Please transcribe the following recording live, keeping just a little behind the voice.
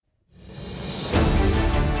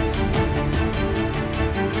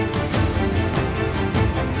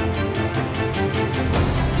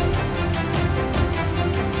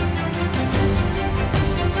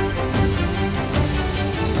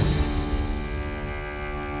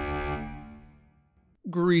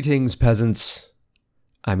Greetings, peasants.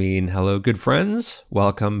 Hello, good friends.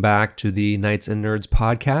 Welcome back to the Knights and Nerds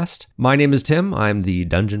podcast. My name is Tim. I'm the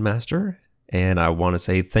Dungeon Master, and I want to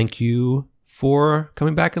say thank you for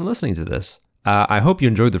coming back and listening to this. I hope you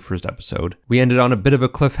enjoyed the first episode. We ended on a bit of a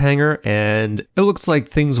cliffhanger, and it looks like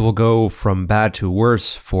things will go from bad to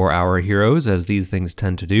worse for our heroes, as these things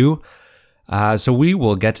tend to do. So we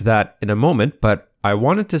will get to that in a moment, but I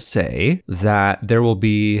wanted to say that there will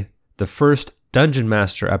be the first Dungeon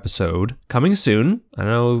Master episode coming soon. I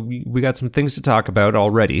know we got some things to talk about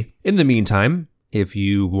already. In the meantime, if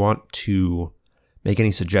you want to make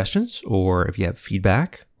any suggestions, or if you have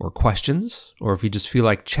feedback or questions, or if you just feel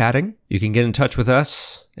like chatting, you can get in touch with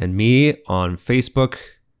us and me on Facebook.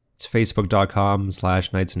 It's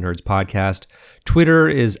facebook.com/Knights and Nerds podcast. Twitter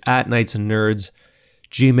is @Knights and Nerds.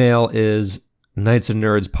 Gmail is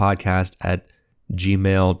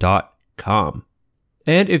knightsandnerdspodcast@gmail.com.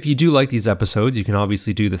 And if you do like these episodes, you can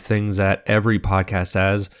obviously do the things that every podcast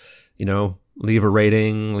says, leave a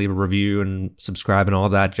rating, leave a review, and subscribe and all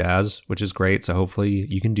that jazz, which is great. So hopefully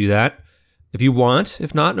you can do that if you want.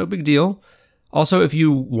 If not, no big deal. Also, if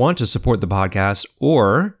you want to support the podcast,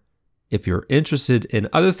 or if you're interested in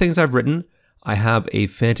other things I've written, I have a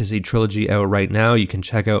fantasy trilogy out right now. You can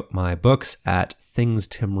check out my books at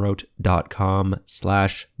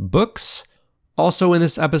thingstimwrote.com/books. Also in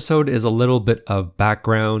this episode is a little bit of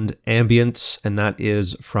background ambience, and that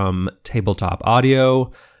is from Tabletop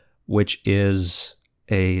Audio, which is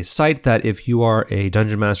a site that if you are a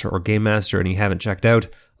Dungeon Master or Game Master and you haven't checked out,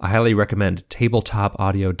 I highly recommend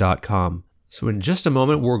tabletopaudio.com. So in just a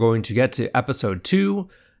moment, we're going to get to episode 2.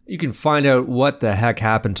 You can find out what the heck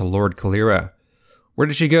happened to Lord Kalira. Where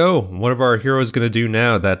did she go? What are our heroes going to do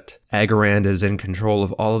now that Agarand is in control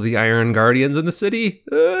of all of the Iron Guardians in the city?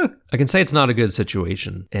 I can say it's not a good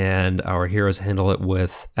situation, and our heroes handle it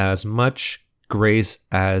with as much grace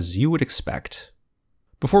as you would expect.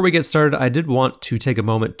 Before we get started, I did want to take a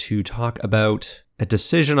moment to talk about a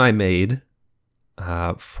decision I made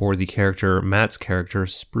for the character, Matt's character,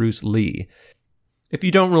 Spruce Lee. If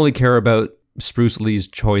you don't really care about Spruce Lee's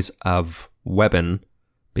choice of weapon,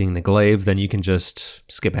 being the glaive, then you can just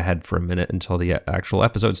skip ahead for a minute until the actual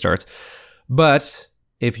episode starts. But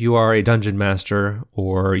if you are a dungeon master,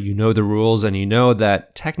 or you know the rules and you know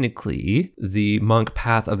that technically the monk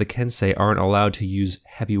path of the Kensei aren't allowed to use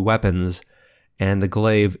heavy weapons, and the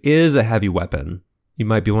glaive is a heavy weapon, you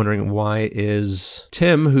might be wondering, why is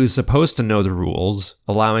Tim, who's supposed to know the rules,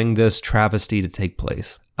 allowing this travesty to take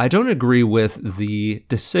place? I don't agree with the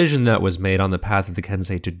decision that was made on the path of the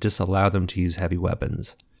Kensei to disallow them to use heavy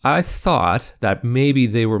weapons. I thought that maybe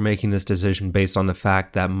they were making this decision based on the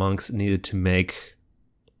fact that monks could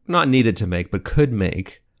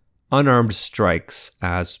make unarmed strikes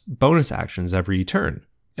as bonus actions every turn.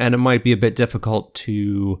 And it might be a bit difficult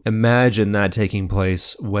to imagine that taking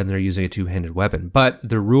place when they're using a two-handed weapon. But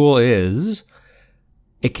the rule is,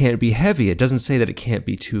 it can't be heavy. It doesn't say that it can't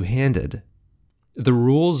be two-handed. The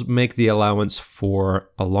rules make the allowance for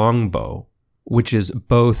a longbow, which is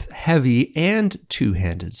both heavy and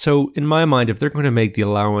two-handed. So in my mind, if they're going to make the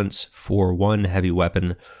allowance for one heavy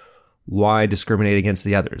weapon, why discriminate against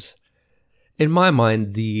the others? In my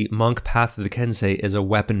mind, the monk path of the Kensei is a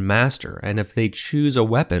weapon master, and if they choose a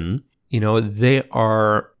weapon, they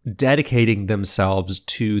are dedicating themselves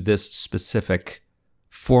to this specific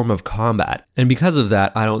form of combat. And because of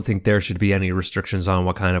that, I don't think there should be any restrictions on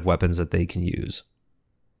what kind of weapons that they can use.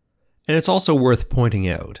 And it's also worth pointing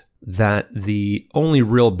out that the only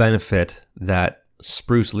real benefit that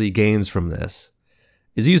Spruce Lee gains from this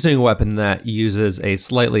is using a weapon that uses a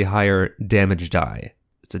slightly higher damage die.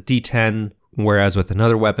 It's a D10, whereas with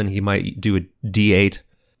another weapon, he might do a D8.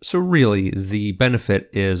 So really, the benefit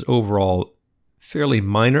is overall fairly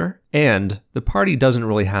minor, and the party doesn't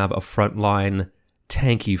really have a frontline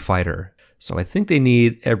tanky fighter. So I think they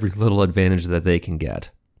need every little advantage that they can get.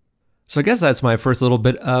 So I guess that's my first little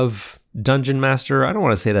bit of Dungeon Master. I don't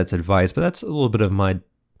want to say that's advice, but that's a little bit of my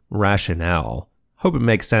rationale. Hope it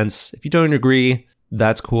makes sense. If you don't agree,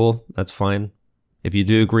 that's cool. That's fine. If you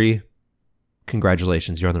do agree,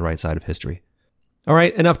 congratulations, you're on the right side of history. All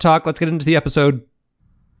right, enough talk. Let's get into the episode.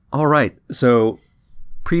 All right, so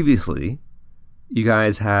previously, you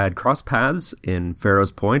guys had crossed paths in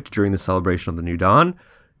Pharaoh's Point during the celebration of the New Dawn.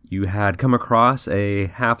 You had come across a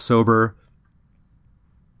half-sober,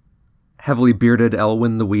 heavily bearded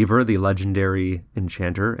Elwyn the Weaver, the legendary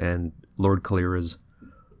enchanter, and Lord Kalira's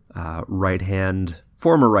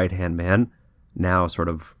former right-hand man, now sort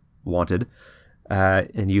of wanted.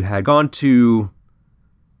 And you had gone to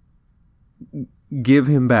give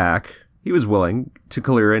him back he was willing to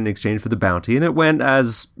Kalira in exchange for the bounty, and it went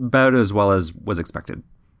about as well as was expected.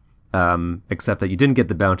 Except that you didn't get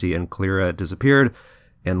the bounty and Kalira disappeared,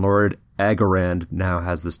 and Lord Agarand now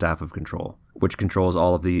has the Staff of Control, which controls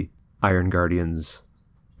all of the Iron Guardians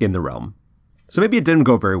in the realm. So maybe it didn't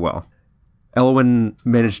go very well. Elwyn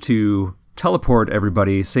managed to teleport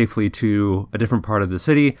everybody safely to a different part of the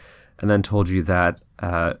city, and then told you that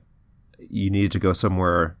you needed to go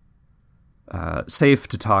somewhere safe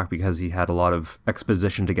to talk because he had a lot of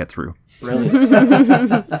exposition to get through.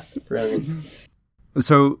 Brilliant. Brilliant.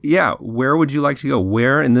 So, yeah, where would you like to go?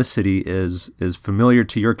 Where in this city is familiar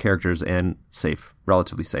to your characters and safe,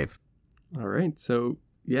 relatively safe? All right. So,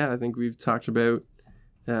 yeah, I think we've talked about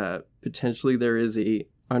potentially there is a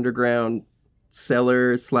underground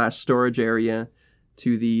cellar / storage area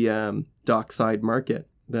to the dockside market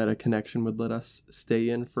that a connection would let us stay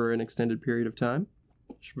in for an extended period of time.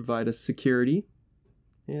 Should provide us security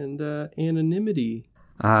and anonymity.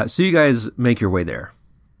 So you guys make your way there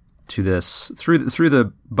to this through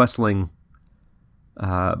the bustling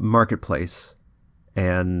marketplace,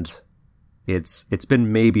 and it's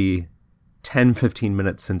been maybe 10-15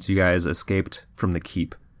 minutes since you guys escaped from the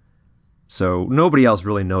keep. So nobody else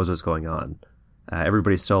really knows what's going on.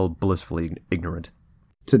 Everybody's still blissfully ignorant.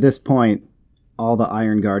 To this point, all the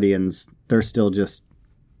Iron Guardians, they're still just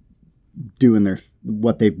doing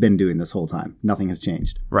what they've been doing this whole time. Nothing has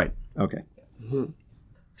changed. Right. Okay. Mm-hmm.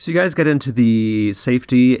 So you guys get into the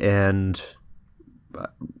safety and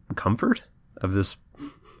comfort of this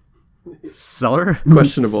cellar.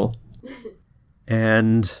 Questionable.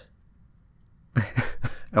 And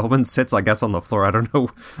Elwyn sits, I guess, on the floor. I don't know.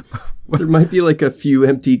 There might be like a few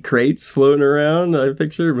empty crates floating around, I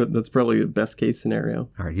picture, but that's probably the best case scenario.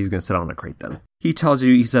 All right, he's going to sit on a crate then. He tells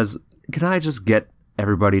you, he says, can I just get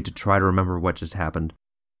everybody to try to remember what just happened?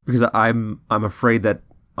 Because I'm afraid that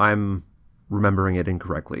I'm remembering it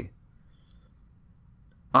incorrectly.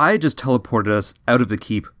 I just teleported us out of the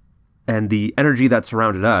keep, and the energy that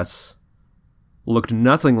surrounded us looked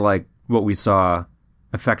nothing like what we saw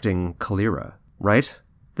affecting Kalira, right?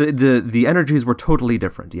 The energies were totally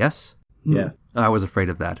different, yes? Yeah. I was afraid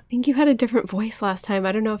of that. I think you had a different voice last time.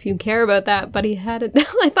 I don't know if you care about that, but he had it.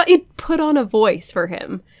 I thought you'd put on a voice for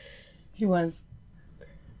him. He was.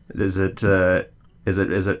 Is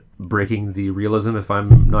it breaking the realism if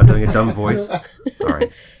I'm not doing a dumb voice? All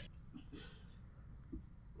right.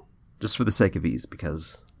 Just for the sake of ease,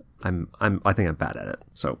 because I think I'm bad at it.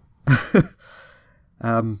 So,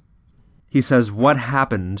 he says, what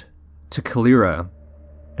happened to Kalira?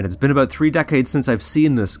 And it's been about 3 decades since I've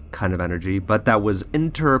seen this kind of energy, but that was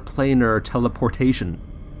interplanar teleportation.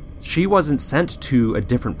 She wasn't sent to a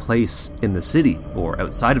different place in the city, or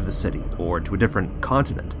outside of the city, or to a different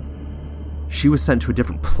continent. She was sent to a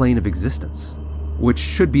different plane of existence, which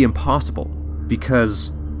should be impossible,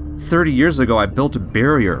 because 30 years ago I built a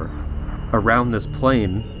barrier around this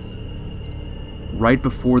plane right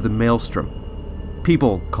before the Maelstrom.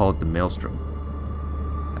 People call it the Maelstrom.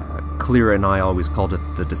 Kalira and I always called it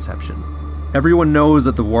the Deception. Everyone knows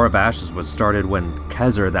that the War of Ashes was started when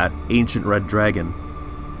Kezer, that ancient red dragon,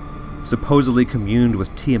 supposedly communed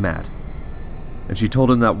with Tiamat, and she told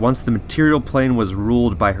him that once the material plane was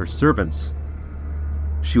ruled by her servants,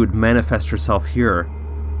 she would manifest herself here,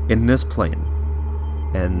 in this plane,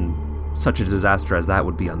 and such a disaster as that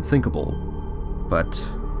would be unthinkable. But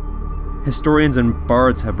historians and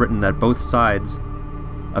bards have written that both sides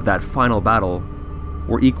of that final battle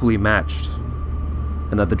were equally matched,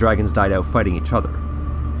 and that the dragons died out fighting each other.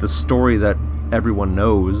 The story that everyone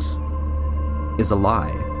knows is a lie,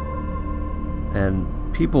 and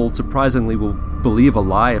people surprisingly will believe a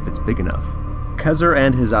lie if it's big enough. Kezer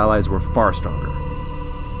and his allies were far stronger.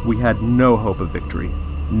 We had no hope of victory,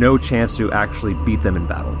 no chance to actually beat them in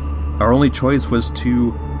battle. Our only choice was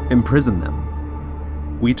to imprison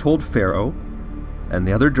them. We told Pharaoh and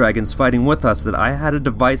the other dragons fighting with us that I had a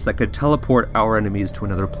device that could teleport our enemies to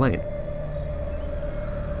another plane,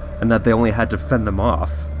 and that they only had to fend them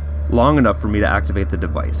off long enough for me to activate the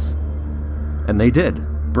device. And they did,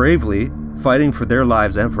 bravely, fighting for their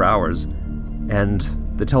lives and for ours, and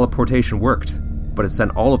the teleportation worked, but it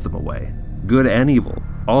sent all of them away, good and evil,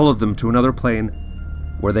 all of them to another plane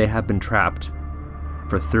where they have been trapped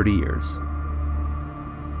for 30 years.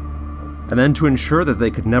 And then to ensure that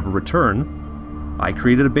they could never return, I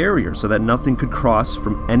created a barrier so that nothing could cross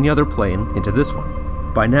from any other plane into this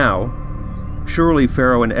one. By now, surely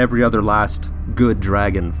Pharaoh and every other last good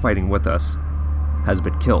dragon fighting with us has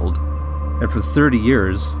been killed, and for 30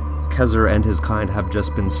 years, Kezer and his kind have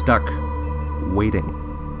just been stuck,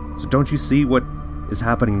 waiting. So don't you see what is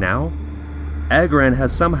happening now? Agarand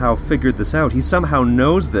has somehow figured this out. He somehow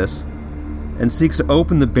knows this, and seeks to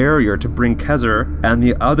open the barrier to bring Kezer and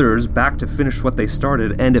the others back to finish what they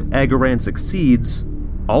started, and if Agaran succeeds,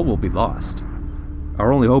 all will be lost.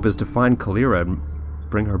 Our only hope is to find Kalira and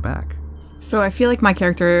bring her back. So I feel like my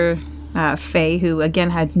character, Faye, who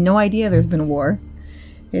again had no idea there's been a war,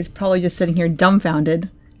 is probably just sitting here dumbfounded,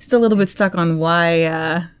 still a little bit stuck on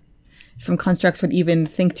why some constructs would even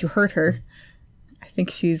think to hurt her. I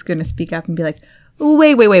think she's going to speak up and be like,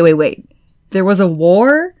 wait. There was a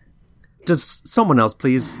war? Does someone else,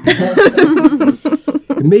 please?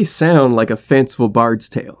 It may sound like a fanciful bard's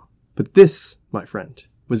tale, but this, my friend,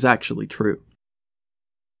 was actually true.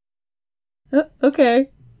 Okay.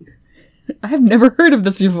 I have never heard of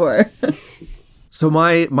this before. So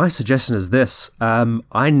my suggestion is this.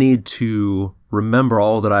 I need to remember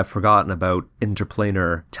all that I've forgotten about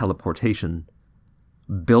interplanar teleportation,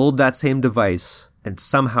 build that same device, and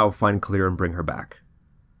somehow find Kalira and bring her back.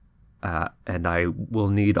 And I will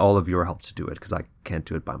need all of your help to do it, because I can't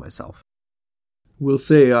do it by myself. We'll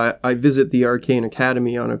say I visit the Arcane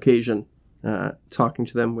Academy on occasion, talking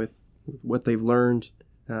to them with what they've learned.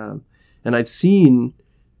 And I've seen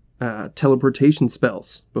teleportation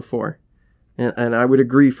spells before. And I would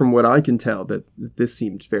agree from what I can tell that this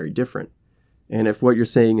seemed very different. And if what you're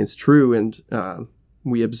saying is true and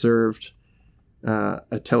we observed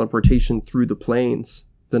a teleportation through the planes,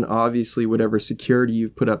 then obviously whatever security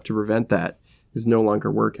you've put up to prevent that is no longer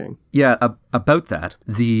working. Yeah, about that,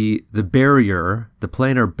 the barrier, the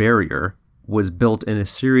planar barrier, was built in a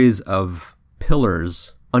series of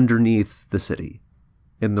pillars underneath the city,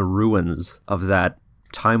 in the ruins of that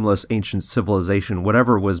timeless ancient civilization,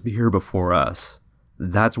 whatever was here before us.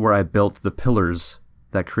 That's where I built the pillars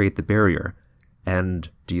that create the barrier. And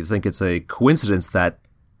do you think it's a coincidence that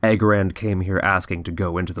Agaran came here asking to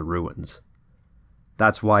go into the ruins?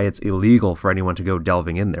 That's why it's illegal for anyone to go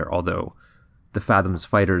delving in there, although the Fathoms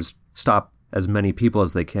fighters stop as many people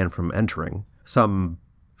as they can from entering. Some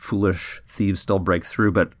foolish thieves still break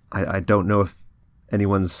through, but I don't know if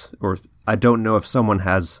I don't know if someone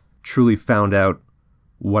has truly found out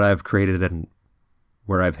what I've created and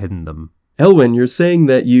where I've hidden them. Elwyn, you're saying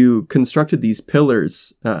that you constructed these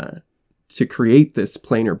pillars to create this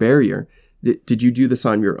planar barrier. Did you do this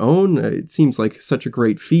on your own? It seems like such a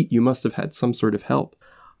great feat. You must have had some sort of help.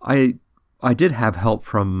 I did have help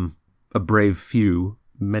from a brave few,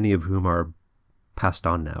 many of whom are passed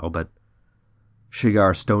on now, but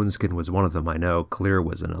Shigar Stoneskin was one of them, I know. Kalira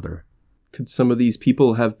was another. Could some of these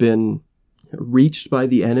people have been reached by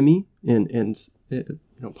the enemy and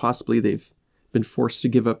possibly they've been forced to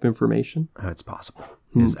give up information? It's possible.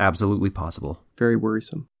 It's absolutely possible. Very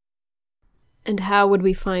worrisome. And how would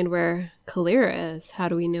we find where Kalira is? How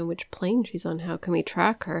do we know which plane she's on? How can we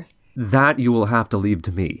track her? That you will have to leave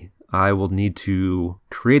to me. I will need to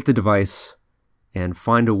create the device and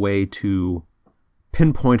find a way to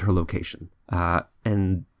pinpoint her location.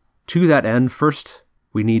 And to that end, first,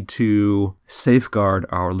 we need to safeguard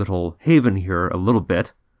our little haven here a little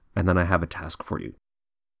bit, and then I have a task for you.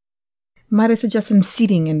 Might I suggest some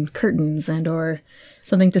seating and curtains and or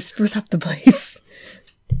something to spruce up the place?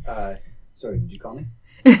 Sorry, did you call me?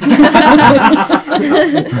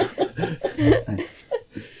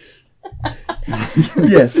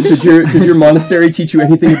 Yes. Did your monastery teach you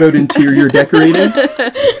anything about interior decorating?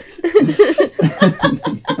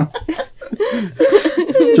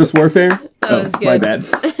 Just warfare? That was good. My bad.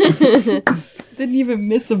 Didn't even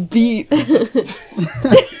miss a beat.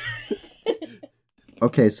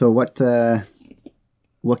 Okay, so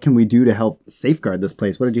what can we do to help safeguard this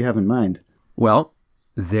place? What did you have in mind? Well,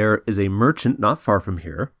 there is a merchant not far from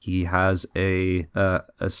here. He has a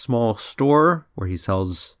small store where he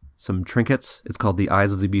sells some trinkets. It's called the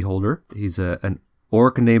Eyes of the Beholder. He's an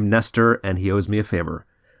orc named Nestor, and he owes me a favor.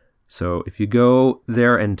 So if you go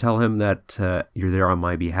there and tell him that you're there on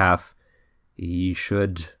my behalf, he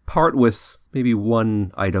should part with maybe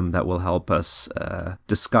one item that will help us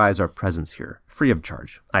disguise our presence here, free of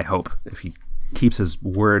charge. I hope, if he keeps his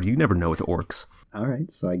word. You never know with orcs. All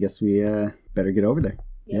right, so I guess we better get over there.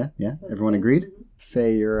 Yeah. Everyone agreed?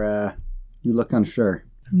 Faye, you look unsure.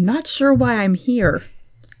 I'm not sure why I'm here.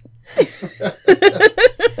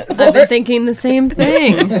 I've been thinking the same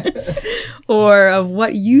thing. Or of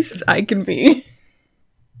what use I can be.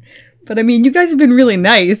 But I mean, you guys have been really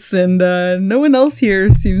nice, and no one else here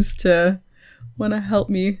seems to want to help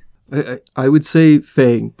me. I would say,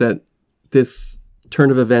 Faye, that this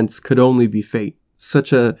turn of events could only be fate.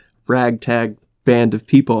 Such a ragtag band of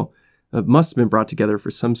people must have been brought together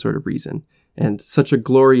for some sort of reason. And such a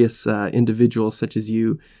glorious individual such as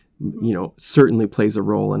you certainly plays a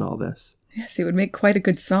role in all this. Yes, it would make quite a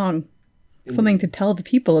good song. Something to tell the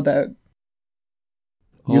people about.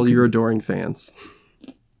 All your adoring fans.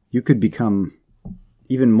 You could become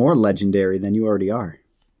even more legendary than you already are.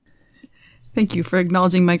 Thank you for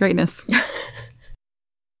acknowledging my greatness.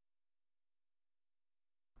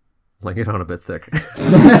 Laying it on a bit thick.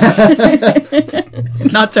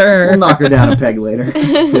 Not to her. We'll knock her down a peg later.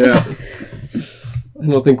 Yeah. I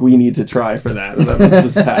don't think we need to try for that. That will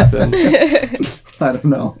just happen. I don't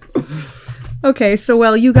know. Okay, so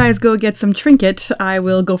while you guys go get some trinket, I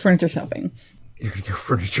will go furniture shopping. You're going to go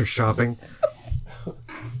furniture shopping?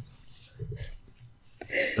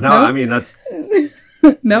 No, I mean, that's...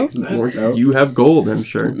 No? Or you have gold, I'm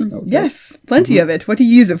sure. Okay. Yes, plenty of it. What do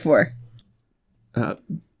you use it for?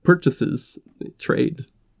 Purchases, trade.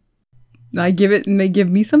 I give it and they give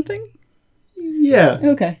me something? Yeah.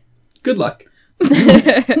 Okay. Good luck.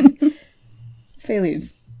 Faye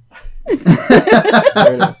leaves.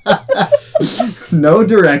 No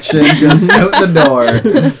direction, just out the door.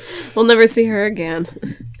 We'll never see her again.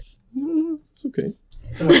 It's okay.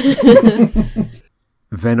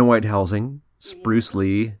 Vanna White Housing, Spruce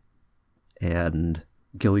Lee, and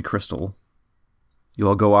Gilly Crystal. You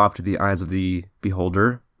all go off to the Eyes of the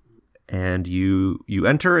Beholder, and you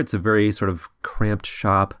enter. It's a very sort of cramped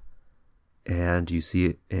shop, and you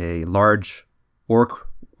see a large orc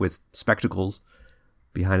with spectacles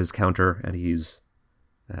behind his counter, and he's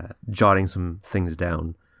jotting some things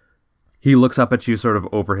down. He looks up at you sort of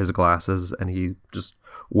over his glasses, and he just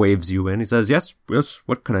waves you in. He says, yes,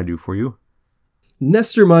 what can I do for you?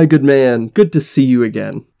 Nestor, my good man, good to see you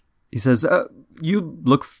again. He says, you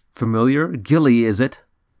look familiar. Gilly, is it?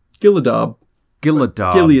 Gilladob.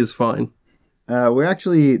 Gilladob. Gilly is fine. We're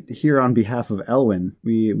actually here on behalf of Elwyn.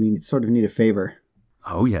 We sort of need a favor.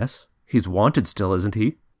 Oh, yes. He's wanted still, isn't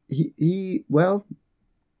he? Well,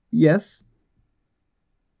 yes.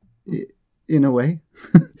 In a way.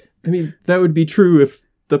 I mean, that would be true if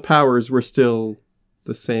the powers were still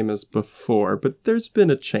the same as before, but there's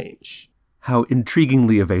been a change. How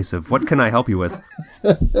intriguingly evasive. What can I help you with?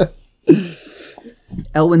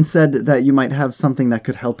 Elwyn said that you might have something that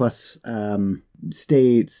could help us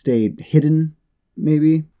stay hidden,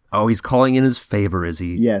 maybe? Oh, he's calling in his favor, is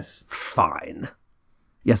he? Yes. Fine.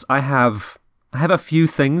 Yes, I have a few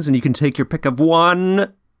things, and you can take your pick of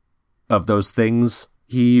one of those things.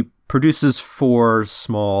 He produces 4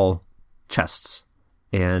 small chests,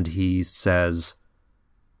 and he says,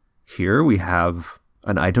 here we have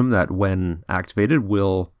an item that, when activated,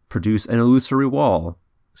 will produce an illusory wall.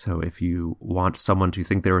 So if you want someone to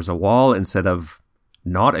think there is a wall instead of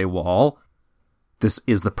not a wall, this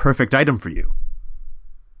is the perfect item for you.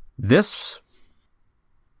 This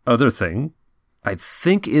other thing, I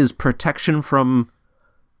think, is protection from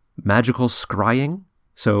magical scrying.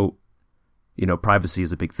 So, privacy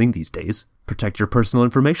is a big thing these days. Protect your personal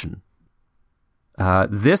information.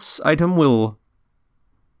 This item will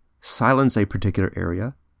silence a particular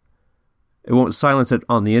area. It won't silence it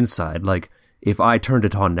on the inside. Like, if I turned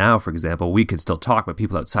it on now, for example, we could still talk, but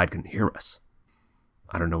people outside can hear us.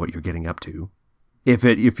 I don't know what you're getting up to.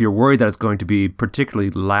 If you're worried that it's going to be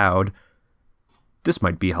particularly loud, this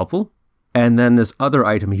might be helpful. And then this other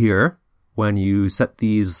item here, when you set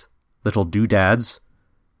these little doodads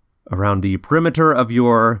around the perimeter of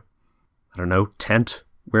your, tent,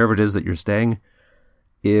 wherever it is that you're staying,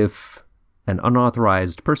 if an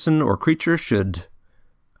unauthorized person or creature should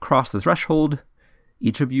cross the threshold,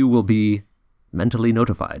 each of you will be mentally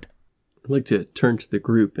notified. I'd like to turn to the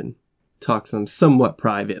group and talk to them somewhat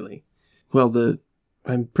privately. Well,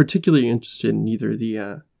 I'm particularly interested in either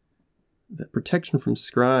the protection from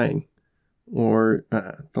scrying or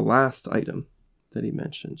the last item that he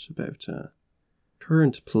mentioned about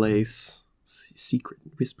current place, secret,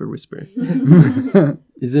 whisper,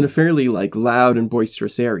 is in a fairly loud and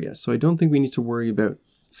boisterous area. So I don't think we need to worry about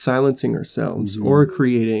silencing ourselves or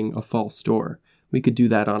creating a false door. We could do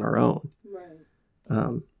that on our own.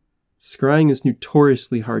 Right. Scrying is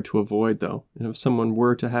notoriously hard to avoid, though. And if someone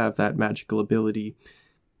were to have that magical ability,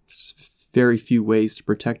 there's very few ways to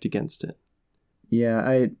protect against it.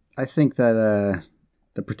 Yeah, I think that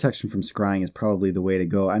the protection from scrying is probably the way to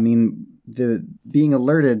go. I mean, the being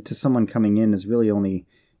alerted to someone coming in is really only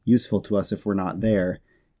useful to us if we're not there,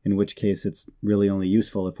 in which case it's really only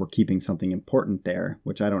useful if we're keeping something important there,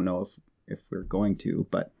 which I don't know if we're going to,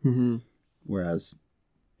 but whereas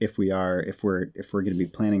if we're going to be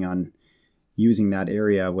planning on using that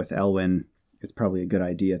area with Elwyn, it's probably a good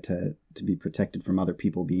idea to be protected from other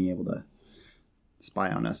people being able to spy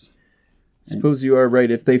on us. Suppose you are right.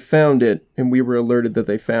 If they found it and we were alerted that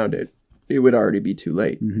they found it, it would already be too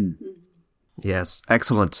late. Mm-hmm. Yes,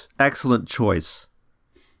 excellent choice.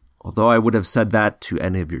 Although I would have said that to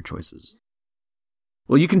any of your choices.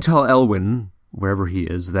 Well, you can tell Elwyn wherever he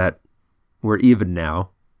is, that we're even now.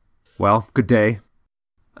 Well, good day.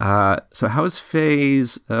 So how's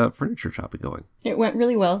Faye's furniture shopping going? It went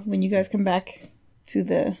really well when you guys come back to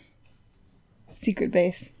the secret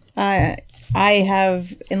base. I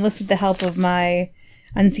have enlisted the help of my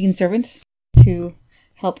unseen servant to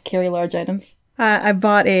help carry large items. I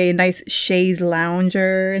bought a nice chaise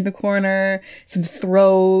lounger in the corner, some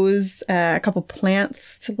throws, a couple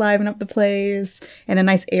plants to liven up the place, and a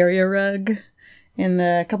nice area rug, and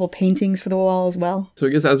a couple paintings for the wall as well. So I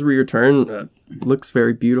guess as we return, looks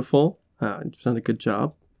very beautiful. You've done a good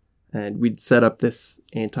job. And we'd set up this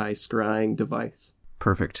anti-scrying device.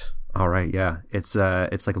 Perfect. All right, yeah. It's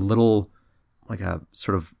like a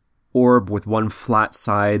sort of orb with one flat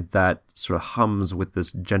side that sort of hums with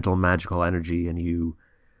this gentle magical energy, and you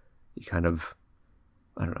kind of,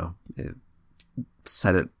 I don't know,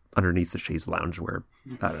 set it underneath the chaise lounge where,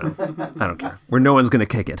 I don't know, I don't care, where no one's going to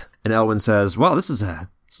kick it. And Elwyn says, well, this is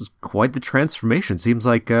quite the transformation. Seems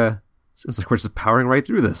like we're just powering right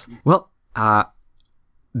through this. Well,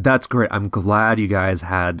 that's great. I'm glad you guys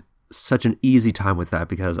had such an easy time with that,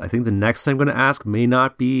 because I think the next thing I'm going to ask may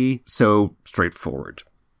not be so straightforward.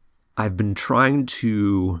 I've been trying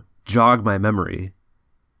to jog my memory,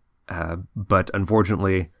 but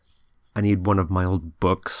unfortunately, I need one of my old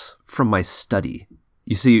books from my study.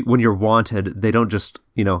 You see, when you're wanted, they don't just,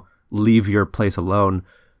 leave your place alone.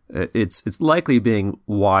 It's likely being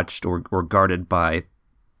watched or guarded by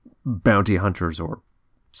bounty hunters or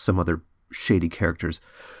some other shady characters.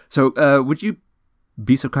 So, would you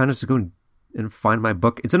be so kind as to go and find my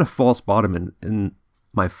book? It's in a false bottom in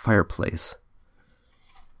my fireplace.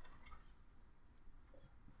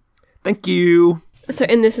 Thank you. So,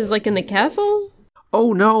 and this is like in the castle?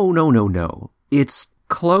 Oh, no. It's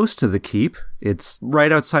close to the keep. It's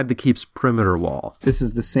right outside the keep's perimeter wall. This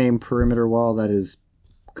is the same perimeter wall that is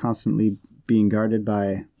constantly being guarded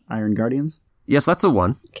by Iron Guardians? Yes, that's the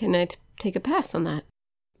one. Can I take a pass on that?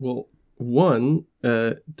 Well, one,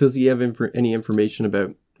 does he have any information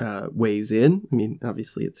about ways in? I mean,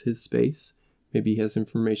 obviously it's his space. Maybe he has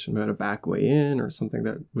information about a back way in or something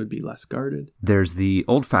that would be less guarded. There's the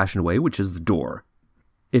old-fashioned way, which is the door.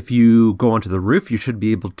 If you go onto the roof, you should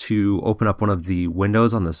be able to open up one of the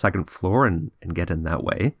windows on the second floor and get in that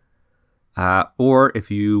way. Or if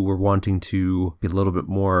you were wanting to be a little bit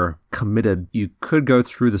more committed, you could go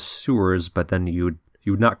through the sewers, but then you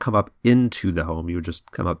would not come up into the home. You would just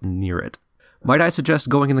come up near it. Might I suggest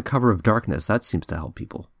going in the cover of darkness? That seems to help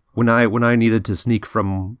people. When I needed to sneak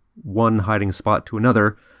from one hiding spot to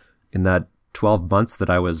another in that 12 months that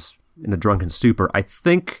I was in a drunken stupor, I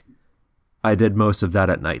think I did most of that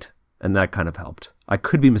at night, and that kind of helped. I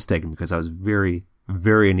could be mistaken because I was very,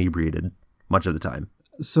 very inebriated much of the time.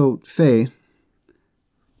 So, Faye,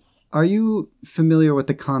 are you familiar with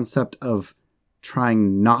the concept of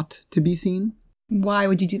trying not to be seen? Why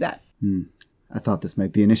would you do that? I thought this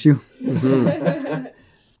might be an issue.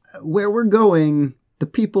 Where we're going, the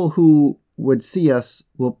people who would see us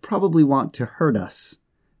will probably want to hurt us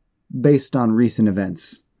based on recent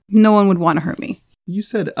events. No one would want to hurt me. You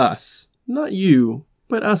said us. Not you,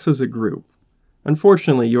 but us as a group.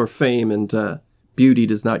 Unfortunately, your fame and beauty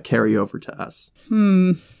does not carry over to us.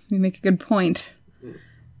 You make a good point.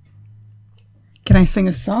 Can I sing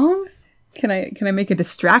a song? Can I make a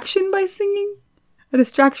distraction by singing? A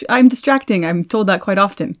distraction? I'm distracting. I'm told that quite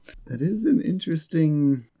often. That is an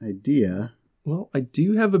interesting idea. Well, I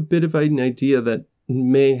do have a bit of an idea that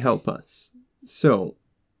may help us. So,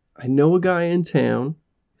 I know a guy in town.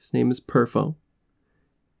 His name is Perfo.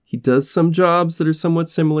 He does some jobs that are somewhat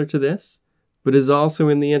similar to this, but is also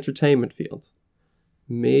in the entertainment field.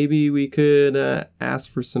 Maybe we could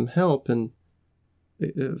ask for some help and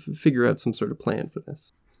figure out some sort of plan for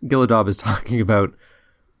this. Gilladob is talking about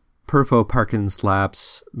Perfo Parkin's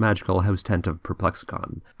Lap's magical house tent of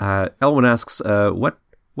Perplexicon. Elwyn asks,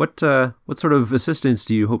 what sort of assistance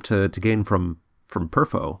do you hope to gain from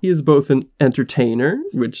Perfo? He is both an entertainer,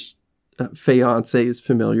 which Fayonce is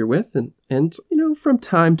familiar with, and from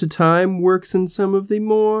time to time works in some of the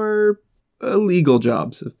more illegal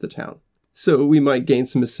jobs of the town. So we might gain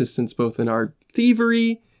some assistance both in our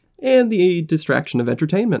thievery and the distraction of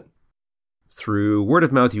entertainment. Through word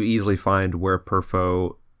of mouth, you easily find where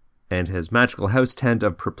Perfo and his magical house tent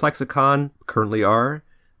of Perplexicon currently are.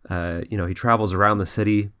 He travels around the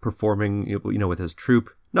city performing, with his troupe,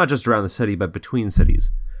 not just around the city, but between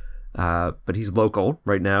cities. But he's local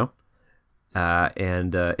right now.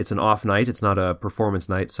 And it's an off night. It's not a performance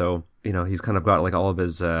night. So, he's kind of got like all of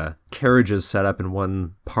his carriages set up in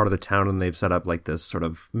one part of the town, and they've set up like this sort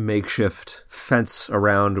of makeshift fence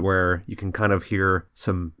around where you can kind of hear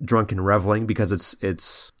some drunken reveling, because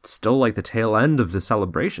it's still like the tail end of the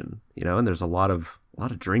celebration, and there's a lot of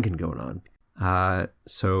drinking going on.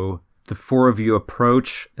 So the four of you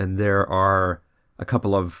approach, and there are a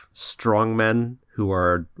couple of strong men who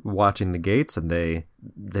are watching the gates, and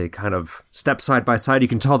they kind of step side by side. You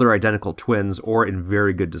can tell they're identical twins or in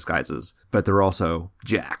very good disguises, but they're also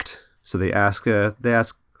jacked. So they ask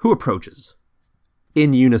who approaches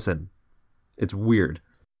in unison. It's weird.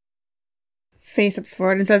 Faye steps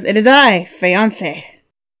forward and says, "It is I, Fiancé."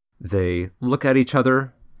 They look at each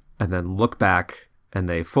other and then look back, and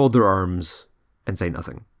they fold their arms and say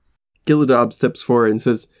nothing. Giladab steps forward and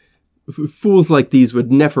says, "Fools like these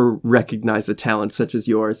would never recognize a talent such as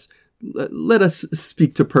yours. Let us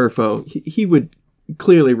speak to Perfo. He would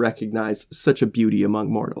clearly recognize such a beauty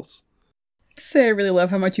among mortals." To say I really love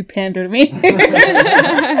how much you pander to me.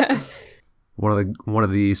 One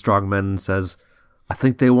of the strong men says, "I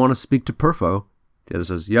think they want to speak to Perfo." The other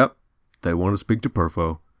says, "Yep, they want to speak to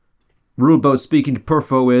Perfo." Rule about speaking to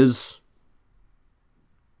Perfo is...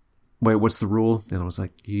 Wait, what's the rule? The other was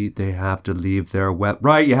like, they have to leave their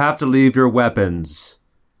Right, you have to leave your weapons.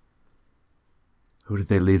 Who did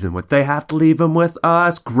they leave them with? They have to leave them with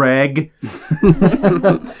us, Greg.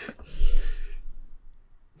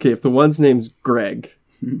 Okay, if the one's name's Greg,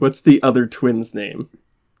 what's the other twin's name?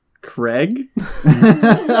 Craig?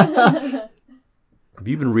 Have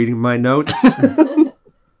you been reading my notes?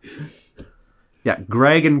 Yeah,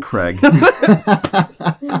 Greg and Craig.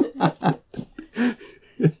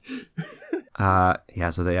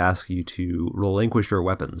 So they ask you to relinquish your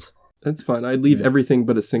weapons. That's fine. I'd leave everything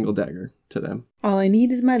but a single dagger to them. All I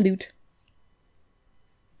need is my loot.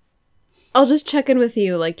 I'll just check in with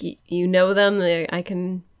you. Like, you know them. I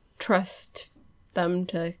can trust them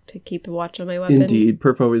to keep a watch on my weapon. Indeed.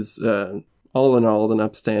 Perfo is, all in all, an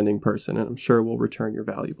upstanding person, and I'm sure will return your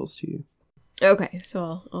valuables to you. Okay,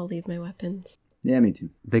 so I'll leave my weapons. Yeah, me too.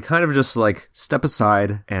 They kind of just like step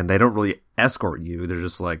aside, and they don't really escort you. They're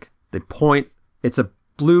just like, they point. It's a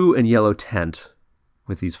blue and yellow tent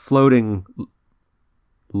with these floating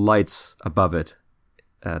lights above it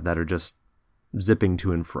that are just zipping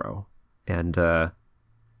to and fro. And I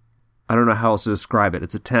don't know how else to describe it.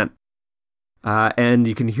 It's a tent. And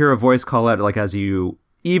you can hear a voice call out, like, as you,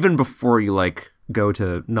 even before you, like, go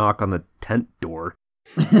to knock on the tent door.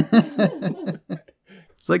 It's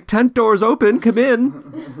like, tent door's open, come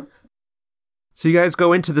in. So you guys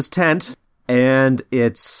go into this tent, and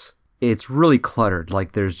it's really cluttered.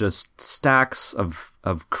 Like, there's just stacks of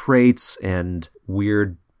crates and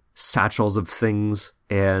weird satchels of things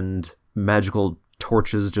and magical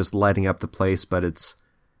torches just lighting up the place, but it's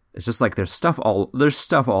just like there's stuff all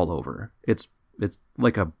over. It's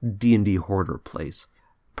like a D&D hoarder place.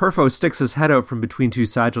 Perfo sticks his head out from between two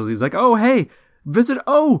satchels. He's like, "Oh, hey, Giladab."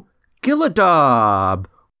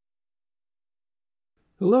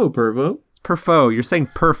 Hello, Perfo. It's Perfo. You're saying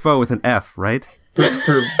Perfo with an F, right?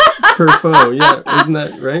 Perfo, yeah. Isn't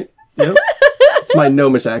that right? Yep. It's my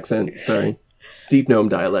gnomish accent. Sorry. Deep gnome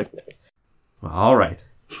dialect. Well, all right.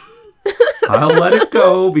 I'll let it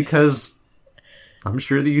go because I'm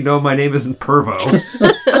sure that you know my name isn't Pervo.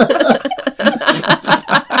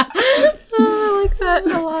 I like that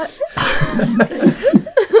a lot.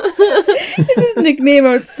 It's his nickname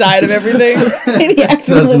outside of everything. And he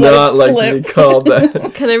accidentally Does let not it like slip. to be called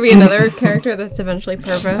that. Can there be another character that's eventually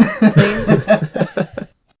Pervo, please?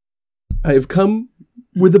 I have come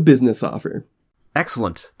with a business offer.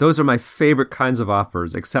 Excellent. Those are my favorite kinds of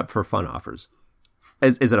offers, except for fun offers.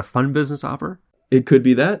 Is it a fun business offer? It could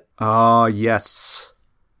be that. Oh, yes.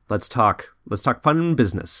 Let's talk. Let's talk fun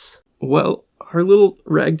business. Well, our little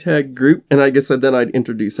ragtag group, and I guess then I'd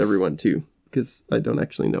introduce everyone too, because I don't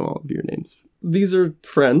actually know all of your names. These are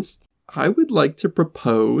friends. I would like to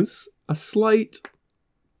propose a slight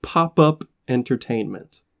pop-up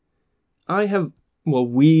entertainment.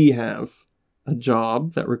 We have a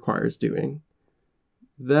job that requires doing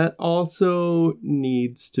that also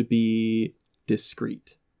needs to be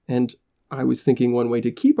discreet. And I was thinking one way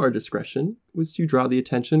to keep our discretion was to draw the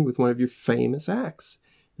attention with one of your famous acts.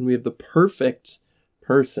 And we have the perfect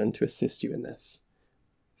person to assist you in this.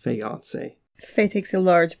 Fiancé. Faye takes a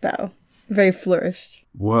large bow. Very flourished.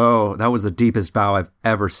 Whoa, that was the deepest bow I've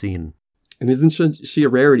ever seen. And isn't she a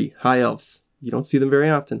rarity? High elves. You don't see them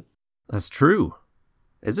very often. That's true.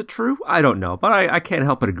 Is it true? I don't know, but I can't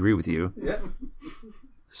help but agree with you. Yeah.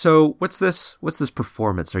 So what's this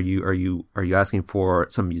performance? Are you asking for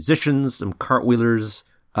some musicians, some cartwheelers,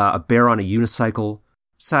 a bear on a unicycle?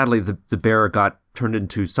 Sadly, the bear got turned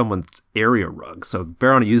into someone's area rug, so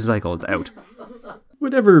bear on a unicycle is out.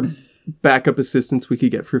 Whatever backup assistance we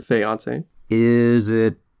could get for Fiance. Is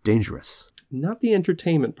it dangerous? Not the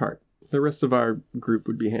entertainment part. The rest of our group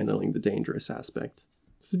would be handling the dangerous aspect.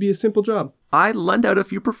 This would be a simple job. I lend out a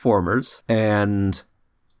few performers, and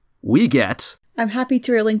we get... I'm happy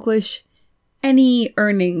to relinquish any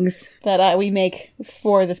earnings that we make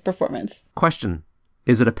for this performance. Question.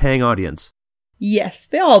 Is it a paying audience? Yes,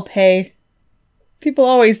 they all pay. People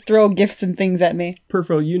always throw gifts and things at me.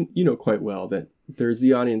 Perfo, you know quite well that there's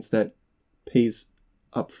the audience that pays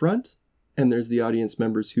up front, and there's the audience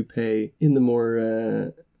members who pay in the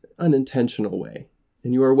more unintentional way.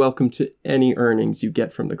 And you are welcome to any earnings you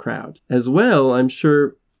get from the crowd. As well, I'm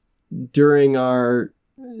sure during our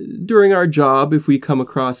job, if we come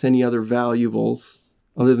across any other valuables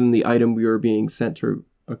other than the item we were being sent to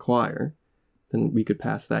acquire, then we could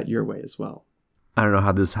pass that your way as well. I don't know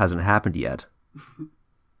how this hasn't happened yet,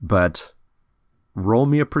 but roll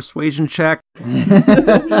me a persuasion check.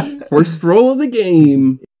 First roll of the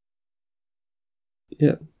game.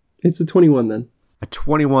 Yeah, it's a 21 then. A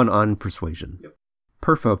 21 on persuasion. Yep.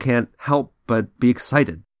 Perfo can't help but be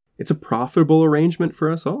excited. It's a profitable arrangement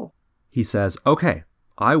for us all. He says, okay,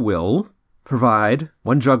 I will provide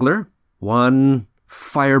one juggler, one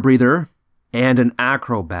fire breather, and an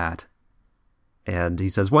acrobat. And he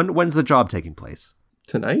says, when's the job taking place?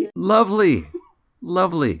 Tonight? Lovely.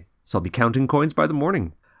 Lovely. So I'll be counting coins by the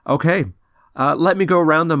morning. Okay, let me go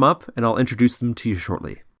round them up and I'll introduce them to you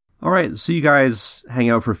shortly. All right, so you guys hang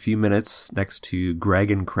out for a few minutes next to Greg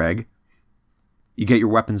and Craig. You get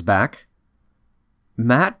your weapons back.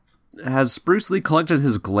 Matt, has Spruce Lee collected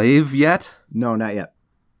his glaive yet? No, not yet.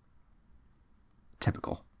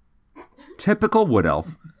 Typical. Typical wood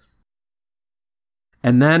elf.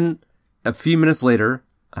 And then, a few minutes later,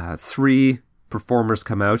 3 performers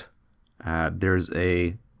come out. There's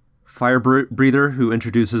a fire breather who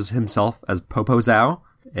introduces himself as Popo Zhao.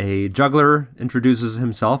 A juggler introduces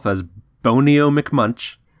himself as Bonio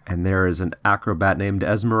McMunch. And there is an acrobat named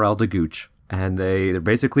Esmeralda Gooch. And they're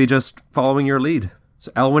basically just following your lead.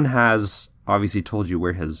 So Elwyn has obviously told you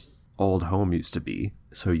where his old home used to be.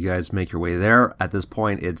 So you guys make your way there. At this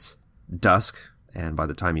point, it's dusk. And by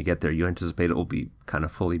the time you get there, you anticipate it will be kind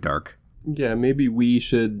of fully dark. Yeah, maybe we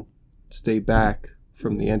should stay back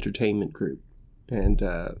from the entertainment group. And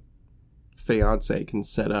Fiance can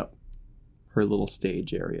set up her little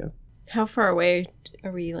stage area. How far away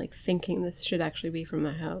are we thinking this should actually be from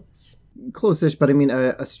the house? Close-ish, but I mean,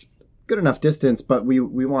 a good enough distance, but we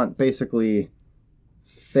want basically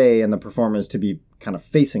Faye and the performers to be kind of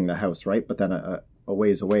facing the house, right? But then a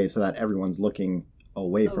ways away so that everyone's looking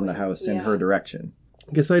away from the house in her direction.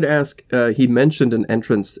 I guess I'd ask, he mentioned an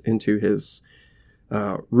entrance into his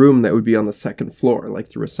room that would be on the second floor,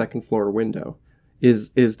 through a second floor window. Is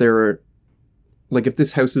there, if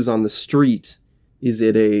this house is on the street, is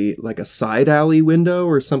it a side alley window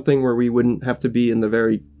or something where we wouldn't have to be in the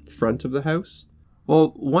very front of the house?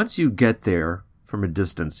 Well, once you get there from a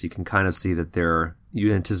distance, you can kind of see that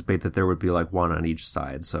you anticipate that there would be one on each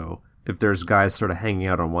side. So if there's guys sort of hanging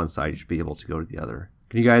out on one side, you should be able to go to the other.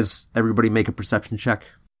 Can you guys, everybody make a perception check?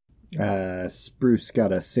 Spruce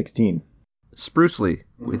got a 16. Sprucely,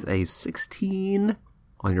 with a 16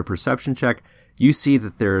 on your perception check, you see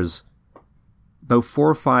that there's about 4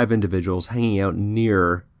 or 5 individuals hanging out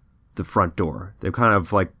near the front door. They kind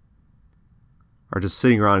of are just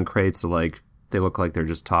sitting around crates, so they look like they're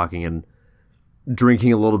just talking and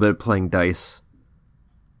drinking a little bit, playing dice.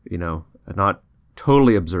 Not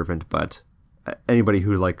totally observant, but anybody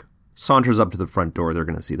who saunters up to the front door, they're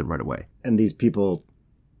going to see them right away. And these people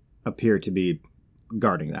appear to be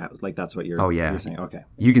guarding the house. That's what you're saying. Okay.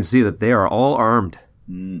 You can see that they are all armed.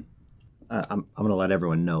 I'm going to let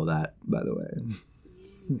everyone know that, by the way.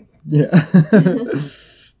 Yeah.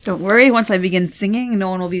 Don't worry, once I begin singing, no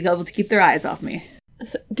one will be able to keep their eyes off me.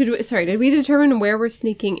 So, did we determine where we're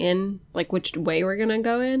sneaking in? Which way we're gonna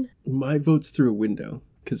go in? My vote's through a window,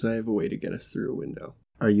 because I have a way to get us through a window.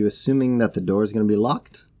 Are you assuming that the door is going to be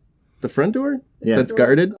locked? The front door? Yeah. That's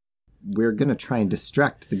guarded? We're going to try and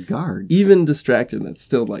distract the guards. Even distracted, that's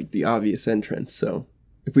still the obvious entrance, so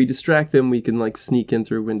if we distract them, we can sneak in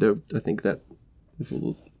through a window. I think that is a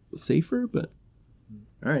little safer, but...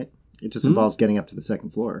 All right. It just involves getting up to the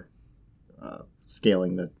second floor.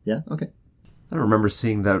 Scaling the... Yeah, okay. I don't remember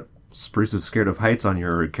seeing that Spruce is scared of heights on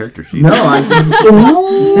your character sheet. No,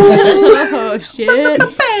 Oh, shit.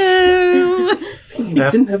 He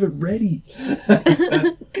didn't have it ready.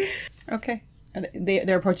 Okay.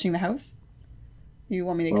 They're approaching the house? You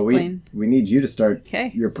want me to explain? We need you to start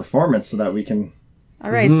your performance so that we can... All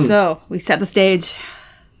right, so we set the stage.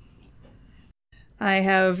 I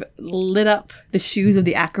have lit up the shoes of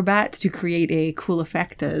the acrobat to create a cool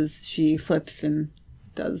effect as she flips and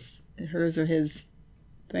does hers or his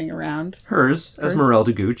thing around. Hers.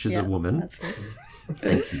 Esmeralda Gooch is Yeah, a woman. That's right.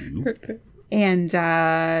 Thank you. And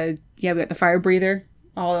yeah, we got the fire breather.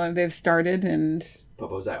 All they've started, and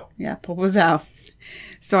Popo's out. yeah, Popo's out.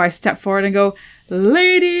 So I step forward and go,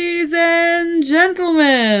 "Ladies and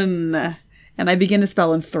gentlemen," and I begin to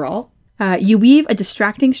spell enthrall. You weave a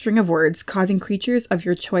distracting string of words, causing creatures of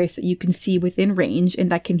your choice that you can see within range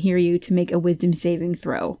and that can hear you to make a wisdom saving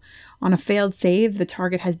throw. On a failed save, the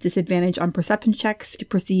target has disadvantage on perception checks to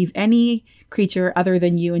perceive any creature other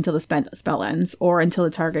than you until the spell ends, or until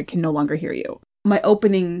the target can no longer hear you. My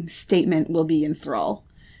opening statement will be enthrall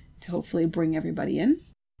to hopefully bring everybody in.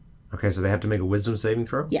 Okay, so they have to make a wisdom saving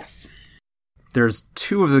throw? Yes. There's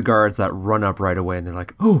two of the guards that run up right away and they're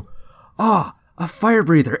like, a fire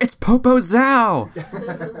breather. It's Popo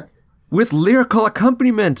Zhao with lyrical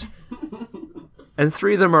accompaniment. And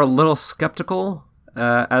three of them are a little skeptical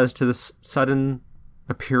as to the sudden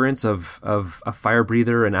appearance of a fire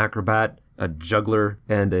breather, an acrobat, a juggler,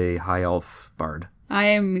 and a high elf bard. I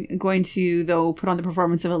am going to, though, put on the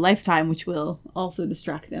performance of a lifetime, which will also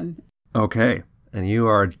distract them. Okay, and you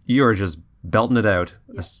are just belting it out.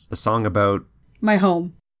 A song about... My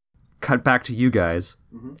home. Cut back to you guys.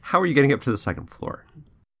 Mm-hmm. How are you getting up to the second floor?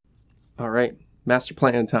 All right, master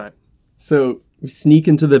plan time. So we sneak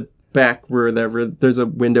into the back where there's a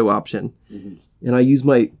window option. Mm-hmm. And I use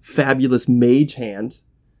my fabulous mage hand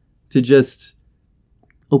to just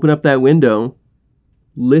open up that window,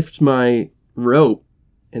 lift my rope,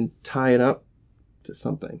 and tie it up to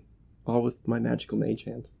something. All with my magical mage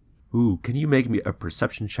hand. Ooh, can you make me a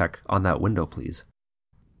perception check on that window, please?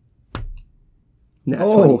 Nat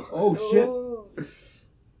 20. Oh, shit.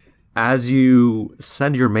 As you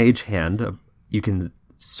send your mage hand, you can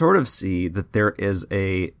sort of see that there is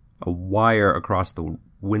a wire across the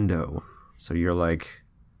window. So you're like,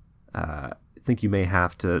 I think you may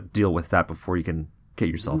have to deal with that before you can get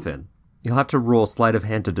yourself in. You'll have to roll sleight of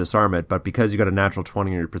hand to disarm it, but because you got a natural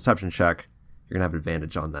 20 on your perception check, you're going to have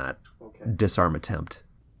advantage on that disarm attempt.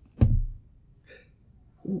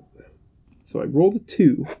 So I rolled a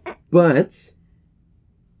 2, but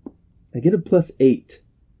I get a +8.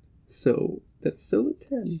 So that's still a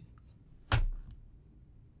 10.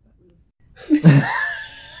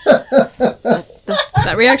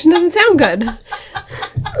 That reaction doesn't sound good.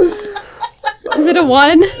 Is it a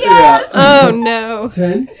 1? Yeah. Oh no.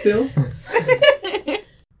 10 still?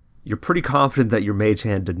 You're pretty confident that your mage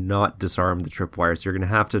hand did not disarm the tripwire, so you're going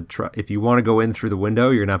to have to try. If you want to go in through the window,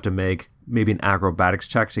 you're going to have to make maybe an acrobatics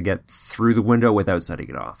check to get through the window without setting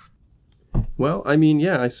it off. Well, I mean,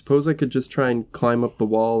 yeah, I suppose I could just try and climb up the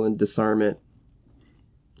wall and disarm it,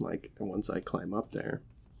 like, once I climb up there,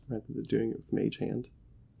 rather than doing it with mage hand.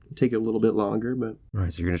 It'd take a little bit longer, but... All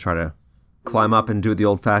right, so you're going to try to climb up and do it the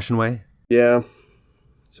old-fashioned way? Yeah.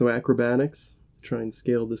 So acrobatics, try and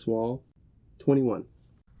scale this wall. 21.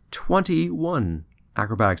 21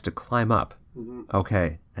 acrobatics to climb up. Mm-hmm.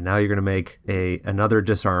 Okay, and now you're going to make another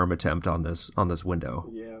disarm attempt on this window.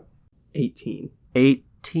 Yeah. 18.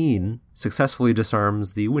 18 successfully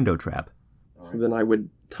disarms the window trap. So then I would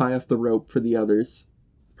tie off the rope for the others,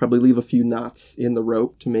 probably leave a few knots in the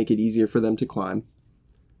rope to make it easier for them to climb,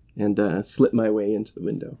 and slip my way into the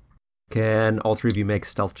window. Can all three of you make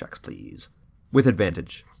stealth checks, please? With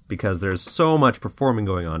advantage, because there's so much performing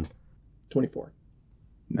going on. 24.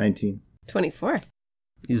 19. 24.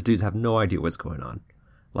 These dudes have no idea what's going on.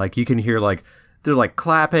 Like, you can hear, like, they're, like,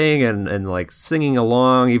 clapping and like, singing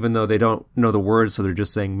along, even though they don't know the words, so they're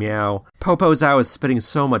just saying meow. Popo Zhao is spitting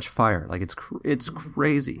so much fire. Like, it's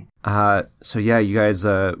crazy. So, yeah, you guys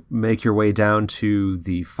make your way down to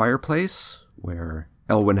the fireplace, where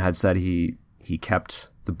Elwyn had said he kept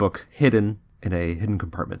the book hidden in a hidden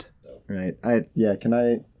compartment. Right. Can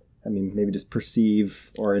I mean, maybe just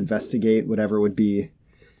perceive or investigate whatever would be,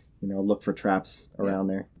 look for traps around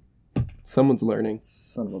there. Someone's learning.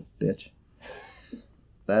 Son of a bitch.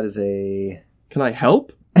 That is a... Can I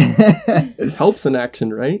help? Help's an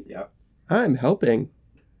action, right? Yeah. I'm helping.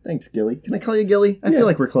 Thanks, Gilly. Can I call you Gilly? I feel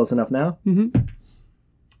like we're close enough now. Mm-hmm.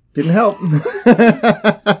 Didn't help.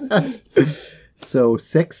 So,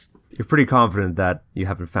 6. You're pretty confident that you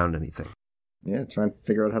haven't found anything. Yeah, try and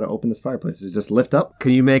figure out how to open this fireplace. Just lift up.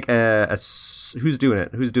 Can you make who's doing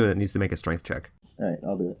it? Who's doing it needs to make a strength check. All right,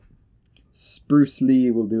 I'll do it. Spruce Lee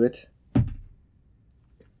will do it.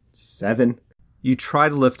 7. You try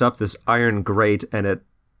to lift up this iron grate and it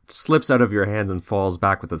slips out of your hands and falls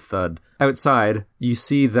back with a thud. Outside, you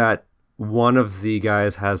see that one of the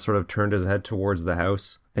guys has sort of turned his head towards the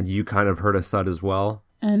house, and you kind of heard a thud as well.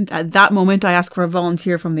 And at that moment, I ask for a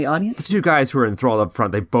volunteer from the The audience. two guys who are enthralled up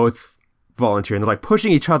front, they both volunteer, and they're like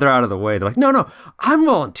pushing each other out of the way. They're like, no, I'm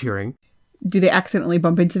volunteering. Do they accidentally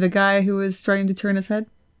bump into the guy who is starting to turn his head?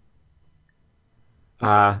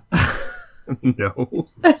 No.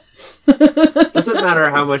 Doesn't matter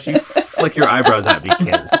how much you flick your eyebrows at me,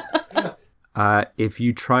 kids. If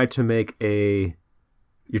you try to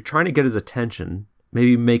you're trying to get his attention,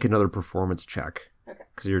 maybe make another performance check. Okay.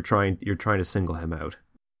 Because you're trying to single him out.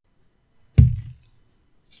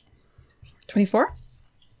 24?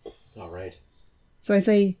 All right. So I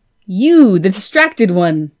say, you, the distracted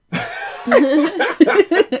one.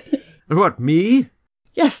 What, me?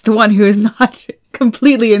 Yes, the one who is not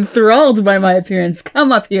completely enthralled by my appearance.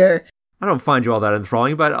 Come up here. I don't find you all that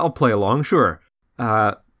enthralling, but I'll play along, sure.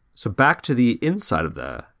 So back to the inside of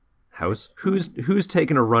the house. Who's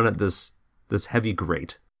taking a run at this heavy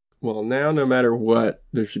grate? Well, now, no matter what,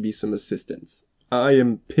 there should be some assistance. I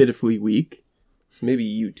am pitifully weak, so maybe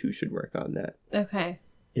you two should work on that. Okay.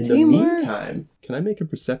 In the meantime, can I make a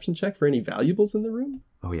perception check for any valuables in the room?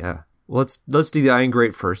 Oh yeah. Well, let's do the iron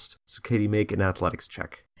grate first. So Katie, make an athletics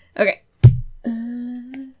check. Okay.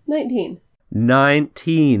 19.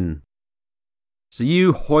 19. So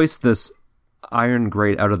you hoist this iron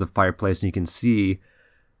grate out of the fireplace, and you can see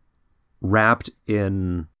wrapped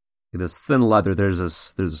in this thin leather, there's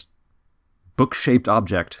this book-shaped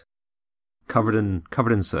object covered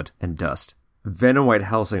in soot and dust. Venom White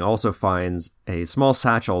Helsing also finds a small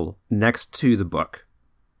satchel next to the book.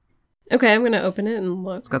 Okay, I'm going to open it and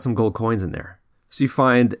look. It's got some gold coins in there. So you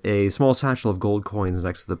find a small satchel of gold coins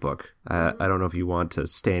next to the book. I don't know if you want to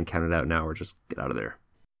stay and count it out now or just get out of there.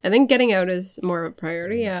 I think getting out is more of a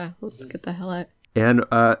priority. Yeah, let's get the hell out. And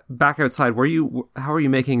back outside, how are you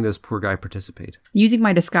making this poor guy participate? Using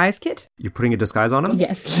my disguise kit? You're putting a disguise on him?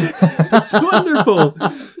 Yes. That's wonderful!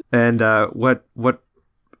 And what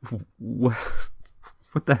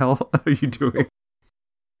the hell are you doing?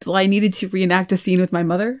 Well, I needed to reenact a scene with my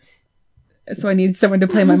mother. So I needed someone to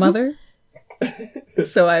play my mother.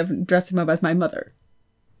 So I've dressed him up as my mother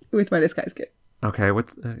with my disguise kit. Okay,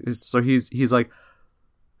 so he's like,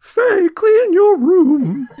 Faye, clean your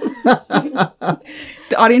room.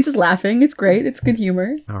 The audience is laughing. It's great. It's good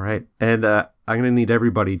humor. All right, and I'm gonna need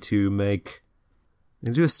everybody to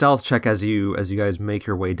do a stealth check as you guys make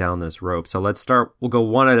your way down this rope. So let's start. We'll go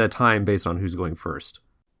one at a time based on who's going first.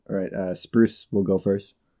 All right, Spruce will go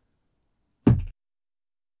first.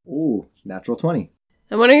 Ooh, natural 20.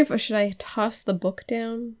 I'm wondering should I toss the book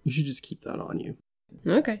down? You should just keep that on you.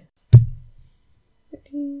 Okay.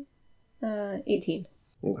 18.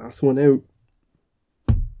 Last one out.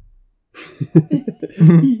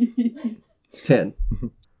 10.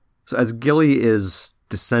 So as Gilly is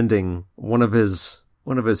descending, one of his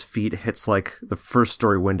feet hits like the first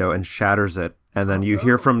story window and shatters it, and then you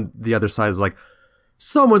hear from the other side is like,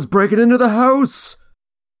 someone's breaking into the house.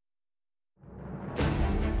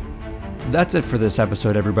 That's it for this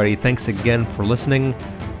episode, everybody. Thanks again for listening.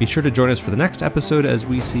 Be sure to join us for the next episode as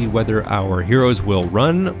we see whether our heroes will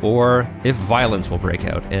run or if violence will break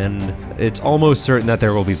out. And it's almost certain that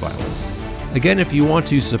there will be violence. Again, if you want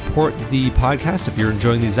to support the podcast, if you're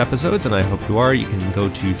enjoying these episodes, and I hope you are, you can go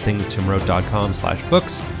to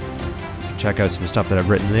thingstimwrote.com/books. You can check out some stuff that I've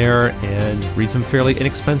written there and read some fairly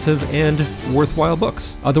inexpensive and worthwhile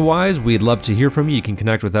books. Otherwise, we'd love to hear from you. You can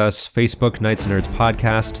connect with us, Facebook, Knights and Nerds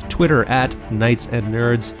Podcast, Twitter @Knights and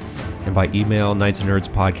Nerds, and by email,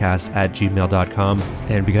 knightsandnerdspodcast@gmail.com.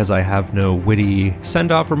 And because I have no witty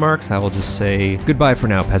send-off remarks, I will just say goodbye for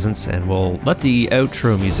now, peasants, and we'll let the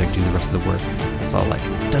outro music do the rest of the work. That's all like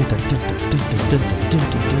dun dun dun dun dun dun dun dun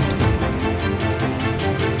dun dun.